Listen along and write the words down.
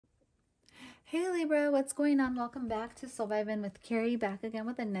Libra, what's going on? Welcome back to Soul Vibin with Carrie, back again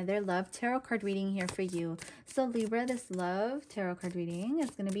with another love tarot card reading here for you. So Libra, this love tarot card reading is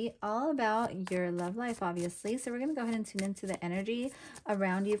going to be all about your love life, obviously. So we're going to go ahead and tune into the energy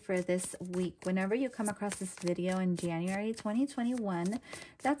around you for this week. Whenever you come across this video in January 2021,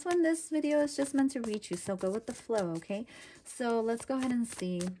 that's when this video is just meant to reach you. So go with the flow, okay? So let's go ahead and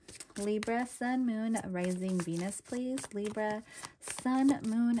see. Libra, Sun, Moon, Rising, Venus, please. Libra, Sun,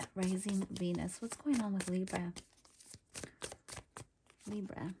 Moon, Rising, Venus. What's going on with Libra?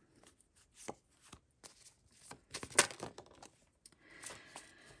 Libra.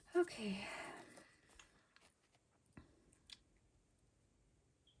 Okay.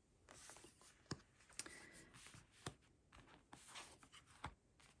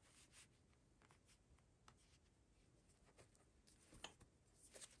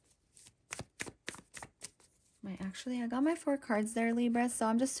 Actually, I got my 4 cards there, Libra, so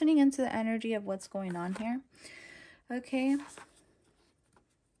I'm just tuning into the energy of what's going on here. Okay.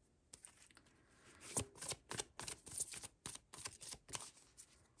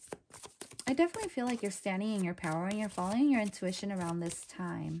 I definitely feel like you're standing in your power and you're following your intuition around this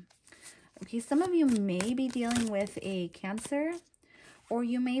time. Okay, some of you may be dealing with a Cancer, or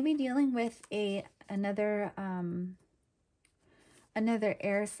you may be dealing with another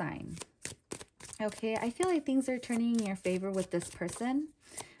air sign. Okay, I feel like things are turning in your favor with this person.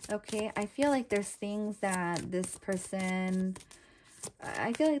 Okay, I feel like there's things that this person,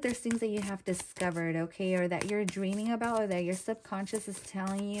 I feel like there's things that you have discovered, okay, or that you're dreaming about, or that your subconscious is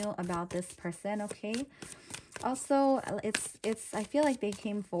telling you about this person, okay? Also, I feel like they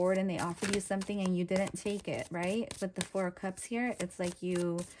came forward and they offered you something and you didn't take it, right? With the 4 of Cups here, it's like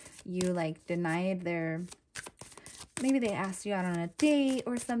you like denied their... Maybe they asked you out on a date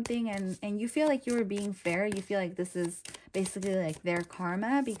or something, and you feel like you were being fair. You feel like this is basically like their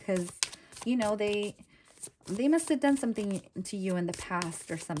karma because, you know, they must have done something to you in the past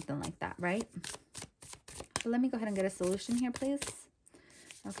or something like that, right? Let me go ahead and get a solution here, please.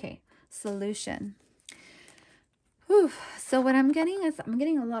 Okay, solution. Whew. So what I'm getting is, I'm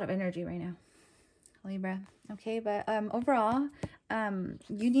getting a lot of energy right now, Libra. Okay, but overall,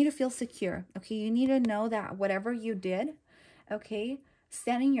 you need to feel secure. Okay, you need to know that whatever you did, okay,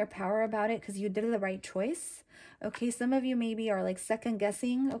 stand in your power about it because you did the right choice. Okay, some of you maybe are like second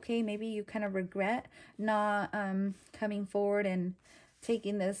guessing. Okay, maybe you kind of regret not coming forward and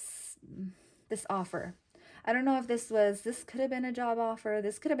taking this offer. I don't know if this could have been a job offer.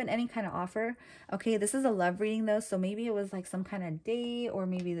 This could have been any kind of offer. Okay, this is a love reading though. So maybe it was like some kind of date, or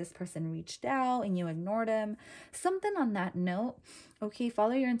maybe this person reached out and you ignored him. Something on that note. Okay,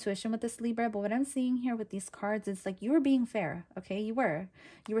 follow your intuition with this, Libra. But what I'm seeing here with these cards, it's like you were being fair. Okay, you were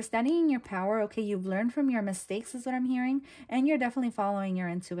standing in your power. Okay, you've learned from your mistakes is what I'm hearing. And you're definitely following your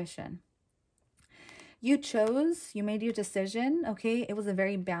intuition. You made your decision, okay? It was a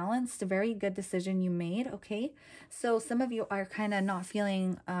very balanced, a very good decision you made, okay? So some of you are kind of not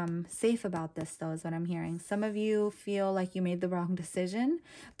feeling safe about this, though, is what I'm hearing. Some of you feel like you made the wrong decision,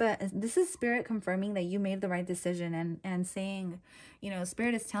 but this is Spirit confirming that you made the right decision and saying, you know,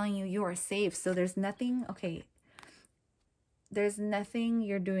 Spirit is telling you you are safe. So there's nothing, okay, there's nothing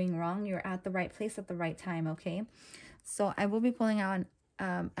you're doing wrong. You're at the right place at the right time, okay? So I will be pulling out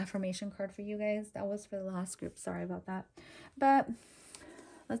affirmation card for you guys. That was for the last group, sorry about that. But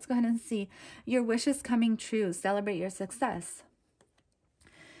let's go ahead and see. Your wish is coming true. Celebrate your success.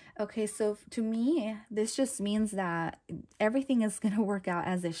 Okay, so to me, this just means that everything is going to work out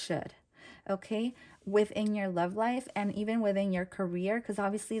as it should. Okay, within your love life and even within your career, because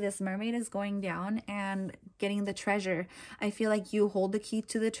obviously this mermaid is going down and getting the treasure. I feel like you hold the key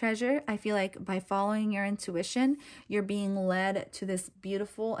to the treasure. I feel like by following your intuition, you're being led to this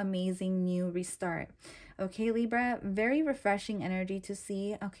beautiful, amazing new restart. Okay, Libra, very refreshing energy to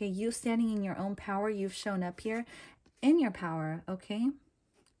see. Okay, you standing in your own power. You've shown up here in your power, okay?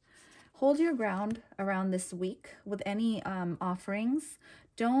 Hold your ground around this week with any offerings.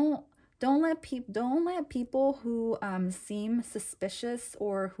 Don't let people who seem suspicious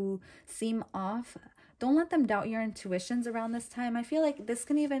or who seem off, don't let them doubt your intuitions around this time. I feel like this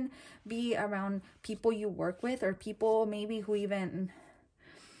can even be around people you work with, or people maybe who even,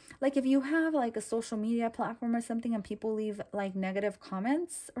 like if you have like a social media platform or something and people leave like negative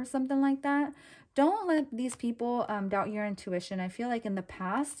comments or something like that, don't let these people doubt your intuition. I feel like in the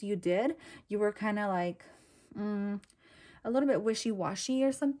past you were kind of like, a little bit wishy-washy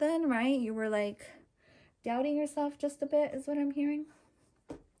or something, right? You were like doubting yourself just a bit is what I'm hearing.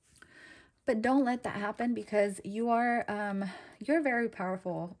 But don't let that happen because you're very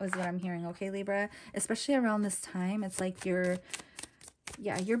powerful is what I'm hearing, okay, Libra? Especially around this time, it's like you're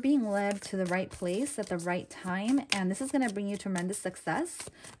Yeah, you're being led to the right place at the right time, and this is going to bring you tremendous success.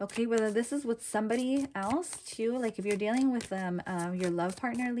 Okay, whether this is with somebody else too, like if you're dealing with your love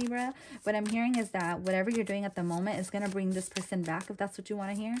partner, Libra, what I'm hearing is that whatever you're doing at the moment is going to bring this person back, if that's what you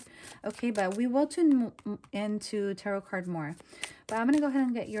want to hear. Okay, but we will tune into tarot card more. But I'm going to go ahead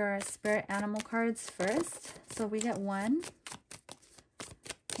and get your spirit animal cards first. So we get one.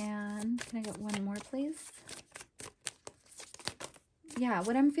 And can I get one more, please? Yeah,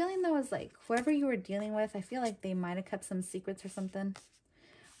 what I'm feeling though is like whoever you were dealing with, I feel like they might have kept some secrets or something,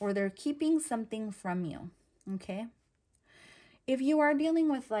 or they're keeping something from you. Okay, if you are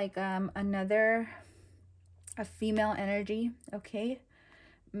dealing with like a female energy, okay,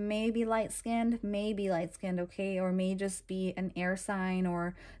 maybe light-skinned, okay, or may just be an air sign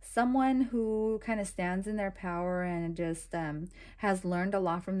or someone who kind of stands in their power and just has learned a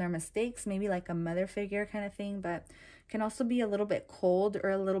lot from their mistakes, maybe like a mother figure kind of thing, but can also be a little bit cold or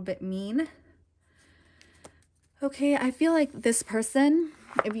a little bit mean. Okay, I feel like this person,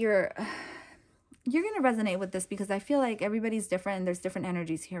 if you're going to resonate with this, because I feel like everybody's different and there's different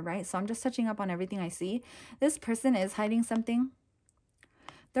energies here, right? So I'm just touching up on everything I see. This person is hiding something.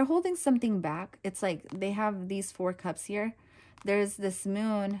 They're holding something back. It's like they have these 4 cups here. There's this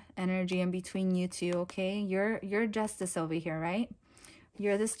moon energy in between you two, okay? You're justice over here, right?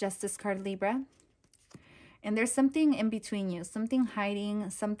 You're this justice card, Libra. And there's something in between you, something hiding,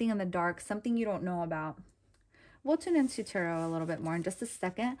 something in the dark, something you don't know about. We'll tune into tarot a little bit more in just a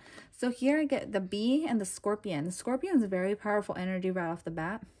second. So here I get the bee and the scorpion. The scorpion is a very powerful energy right off the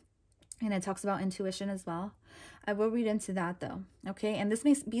bat. And it talks about intuition as well. I will read into that though. Okay, and this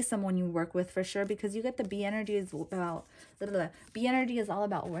may be someone you work with for sure, because you get the bee energy is about, bee energy is all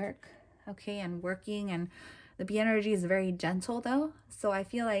about work. Okay, and working, and the bee energy is very gentle though. So I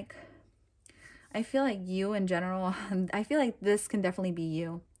feel like you in general, I feel like this can definitely be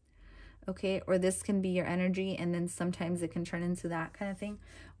you. Okay, or this can be your energy, and then sometimes it can turn into that kind of thing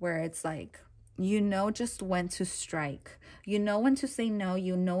where it's like, you know just when to strike. You know when to say no.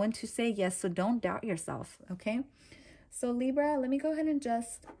 You know when to say yes. So don't doubt yourself, okay? So Libra, let me go ahead and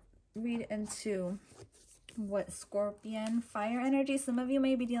just read into what Scorpion, fire energy. Some of you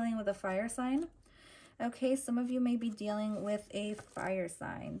may be dealing with a fire sign. Okay, some of you may be dealing with a fire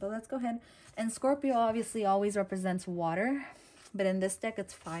sign. But let's go ahead. And Scorpio obviously always represents water. But in this deck,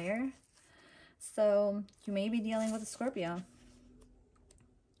 it's fire. So you may be dealing with a Scorpio.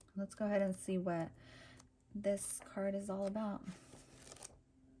 Let's go ahead and see what this card is all about.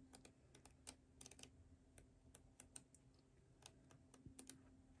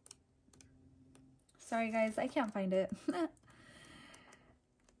 Sorry guys, I can't find it.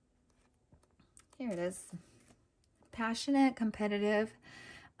 Here it is. Passionate, competitive,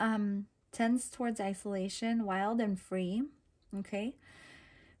 tends towards isolation, wild and free. Okay.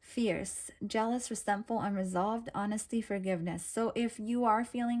 Fierce, jealous, resentful, unresolved, honesty, forgiveness. So if you are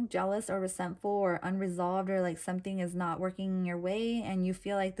feeling jealous or resentful or unresolved, or like something is not working your way and you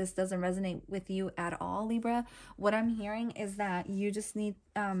feel like this doesn't resonate with you at all, Libra, what I'm hearing is that you just need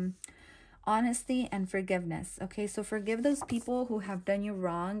honesty and forgiveness. Okay, so forgive those people who have done you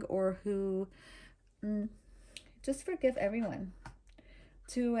wrong, or who just forgive everyone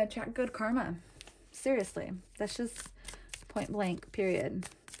to attract good karma. Seriously, that's just point blank, period.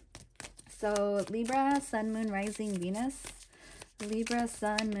 So Libra, Sun, Moon, Rising, Venus. Libra,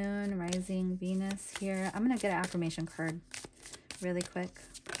 Sun, Moon, Rising, Venus here. I'm going to get an affirmation card really quick.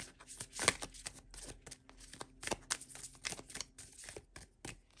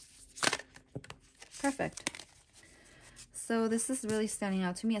 Perfect. So this is really standing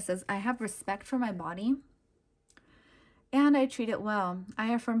out to me. It says, I have respect for my body and I treat it well.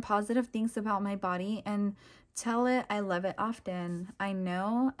 I affirm positive things about my body and tell it I love it often. I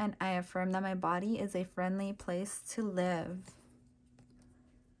know and I affirm that my body is a friendly place to live.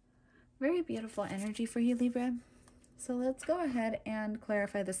 Very beautiful energy for you, Libra. So let's go ahead and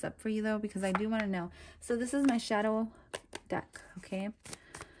clarify this up for you though, because I do want to know. So this is my shadow deck, okay?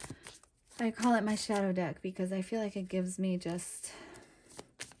 I call it my shadow deck because I feel like it gives me just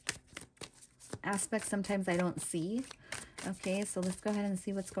aspects sometimes I don't see. Okay, so let's go ahead and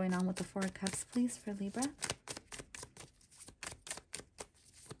see what's going on with the 4 of Cups, please, for Libra.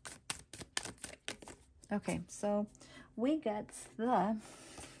 Okay, so we get the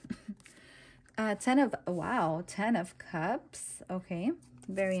 10 of Cups. Okay,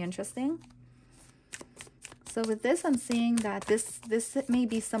 very interesting. So with this, I'm seeing that this may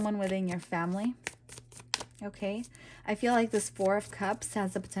be someone within your family. Okay, I feel like this 4 of Cups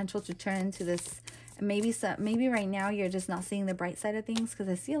has the potential to turn into this. Maybe right now you're just not seeing the bright side of things, because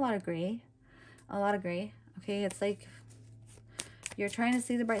I see a lot of gray. Okay, it's like You're trying to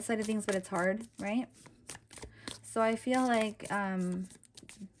see the bright side of things, but it's hard, right? So I feel like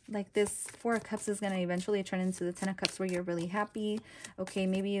this Four of Cups is going to eventually turn into the Ten of Cups where you're really happy. Okay,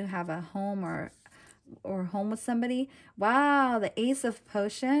 maybe you have a home or home with somebody. Wow, the Ace of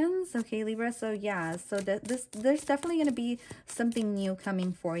Potions. Okay, Libra. So yeah, so there's definitely going to be something new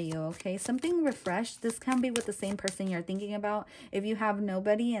coming for you. Okay, something refreshed. This can be with the same person you're thinking about. If you have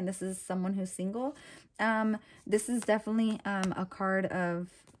nobody and this is someone who's single, this is definitely a card of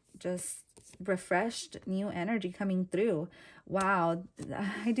just refreshed new energy coming through. Wow,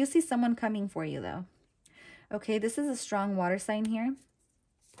 I do see someone coming for you though. Okay, this is a strong water sign here,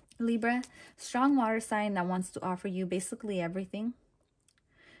 Libra. Strong water sign that wants to offer you basically everything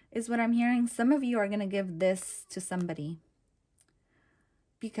is what I'm hearing. Some of you are going to give this to somebody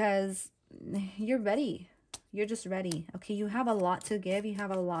because you're ready. You're just ready. Okay, you have a lot to give. You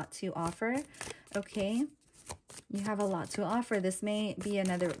have a lot to offer. Okay, you have a lot to offer. This may be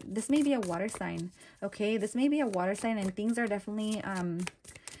a water sign. Okay, this may be a water sign, and things are definitely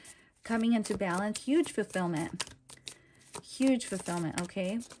coming into balance. Huge fulfillment. Huge fulfillment,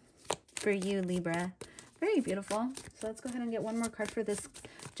 okay, for you, Libra. Very beautiful. So let's go ahead and get one more card for this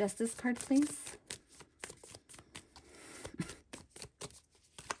Justice card, please.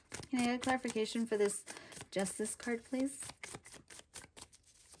 Can I get a clarification for this Justice card, please?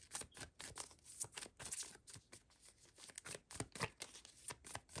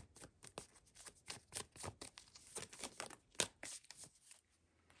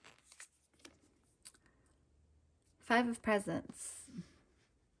 Five of Presents.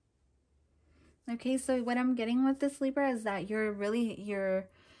 Okay, so what I'm getting with this, Libra, is that you're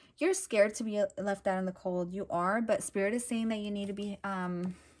scared to be left out in the cold. You are, but Spirit is saying that you need to be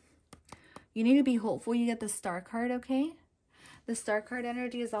hopeful. You get the Star card, okay? The Star card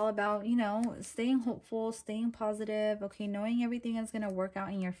energy is all about, you know, staying hopeful, staying positive, okay, knowing everything is going to work out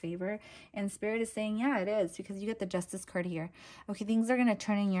in your favor. And Spirit is saying, yeah, it is, because you get the Justice card here. Okay, things are going to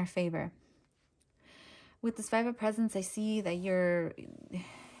turn in your favor. With this Five of Presents, I see that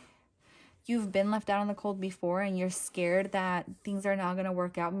you've been left out in the cold before, and you're scared that things are not going to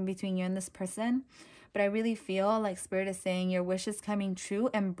work out in between you and this person. But I really feel like Spirit is saying your wish is coming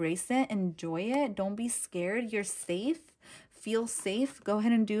true. Embrace it. Enjoy it. Don't be scared. You're safe. Feel safe. Go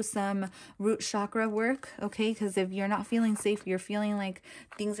ahead and do some root chakra work, okay? Because if you're not feeling safe, you're feeling like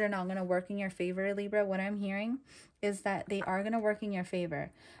things are not going to work in your favor, Libra. What I'm hearing is that they are going to work in your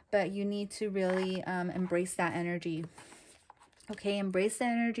favor, but you need to really embrace that energy. Okay, embrace the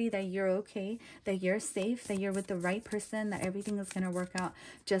energy that you're okay, that you're safe, that you're with the right person, that everything is going to work out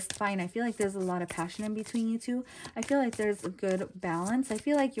just fine. I feel like there's a lot of passion in between you two. I feel like there's a good balance. I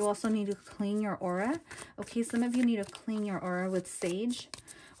feel like you also need to clean your aura. Okay, some of you need to clean your aura with sage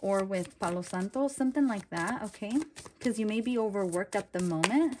or with Palo Santo, something like that, okay? Because you may be overworked at the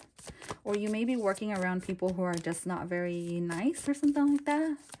moment, or you may be working around people who are just not very nice or something like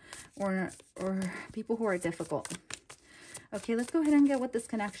that, or people who are difficult. Okay, let's go ahead and get what this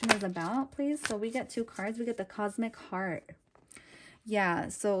connection is about, please. So we get two cards. We get the Cosmic Heart. Yeah,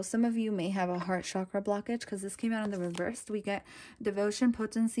 so some of you may have a heart chakra blockage because this came out in the reverse. We get Devotion,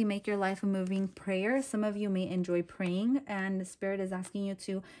 Potency, Make Your Life a Moving Prayer. Some of you may enjoy praying, and the Spirit is asking you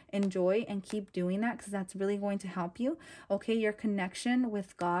to enjoy and keep doing that because that's really going to help you. Okay, your connection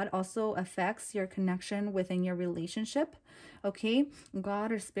with God also affects your connection within your relationship. Okay,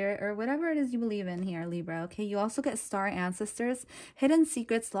 God or Spirit or whatever it is you believe in here, Libra. Okay, you also get Star Ancestors, Hidden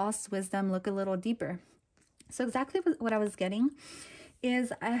Secrets, Lost Wisdom, Look a Little Deeper. So exactly what I was getting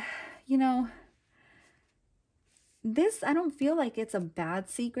is, you know, this, I don't feel like it's a bad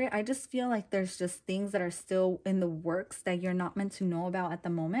secret. I just feel like there's just things that are still in the works that you're not meant to know about at the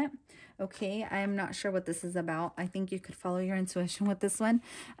moment. Okay, I am not sure what this is about. I think you could follow your intuition with this one.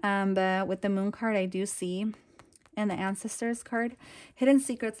 But with the Moon card, I do see, and the Ancestors card, Hidden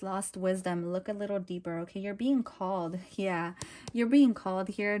Secrets, Lost Wisdom, Look a Little Deeper. Okay, you're being called. Yeah, you're being called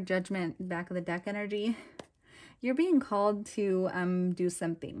here. Judgment, back of the deck energy. You're being called to do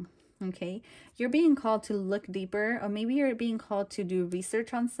something, okay? You're being called to look deeper, or maybe you're being called to do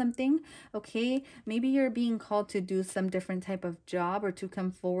research on something, okay? Maybe you're being called to do some different type of job or to come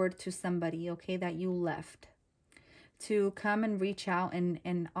forward to somebody, okay, that you left. To come and reach out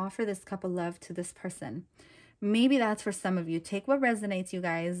and offer this cup of love to this person. Maybe that's for some of you. Take what resonates, you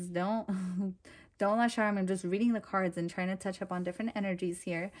guys. Don't let sure I'm just reading the cards and trying to touch up on different energies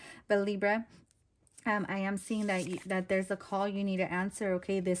here. But Libra, I am seeing that there's a call you need to answer,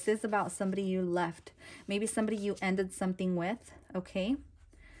 okay? This is about somebody you left. Maybe somebody you ended something with, okay?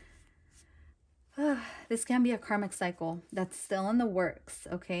 This can be a karmic cycle that's still in the works,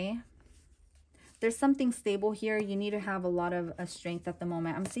 okay? there's something stable here. You need to have a lot of strength at the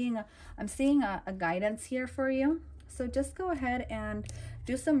moment. I'm seeing a guidance here for you. So just go ahead and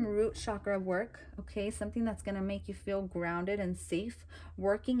do some root chakra work, okay? Something that's going to make you feel grounded and safe.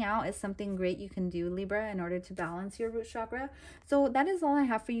 Working out is something great you can do, Libra, in order to balance your root chakra. So that is all I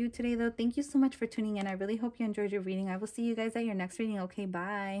have for you today, though. Thank you so much for tuning in. I really hope you enjoyed your reading. I will see you guys at your next reading. Okay,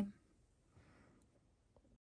 bye.